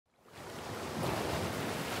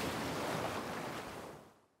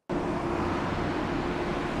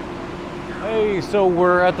Hey, so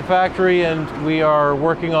we're at the factory and we are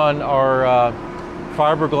working on our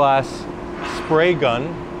fiberglass spray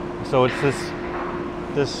gun. So it's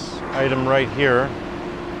this item right here.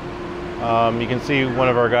 You can see one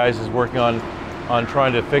of our guys is working on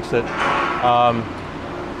trying to fix it.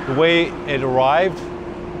 The way it arrived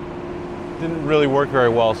didn't really work very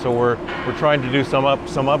well, so we're trying to do some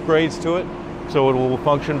upgrades to it so it will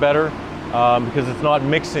function better because it's not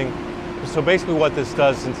mixing. So basically what this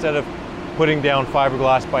does, instead of putting down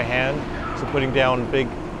fiberglass by hand, so putting down big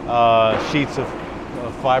sheets of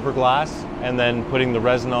fiberglass and then putting the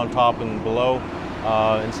resin on top and below,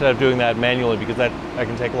 instead of doing that manually, because that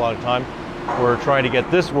can take a lot of time, we're trying to get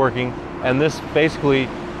this working. And this basically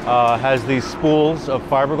has these spools of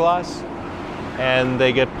fiberglass, and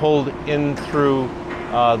they get pulled in through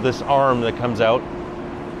this arm that comes out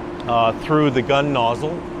through the gun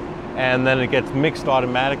nozzle, and then it gets mixed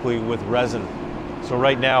automatically with resin. So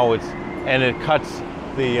right now it cuts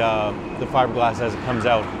the fiberglass as it comes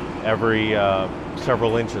out every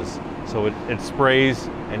several inches. So it sprays,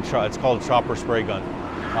 and it's called a chopper spray gun.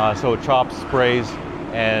 So it chops, sprays,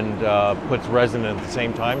 and puts resin in at the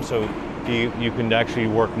same time. So you can actually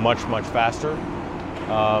work much faster.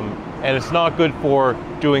 And it's not good for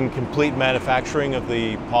doing complete manufacturing of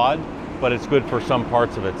the pod, but it's good for some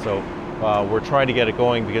parts of it. So we're trying to get it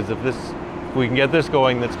going, because if we can get this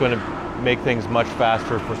going, that's going to make things much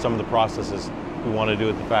faster for some of the processes we want to do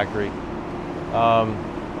at the factory.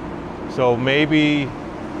 So maybe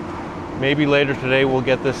later today we'll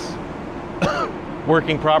get this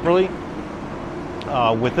working properly.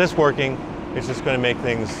 With this working, it's just going to make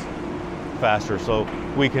things faster. So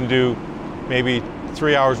we can do maybe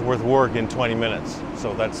 3 hours worth of work in 20 minutes.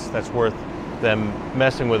 So that's worth them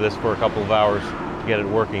messing with this for a couple of hours to get it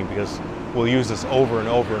working, because we'll use this over and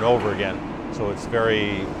over and over again. So it's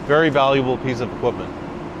very valuable piece of equipment.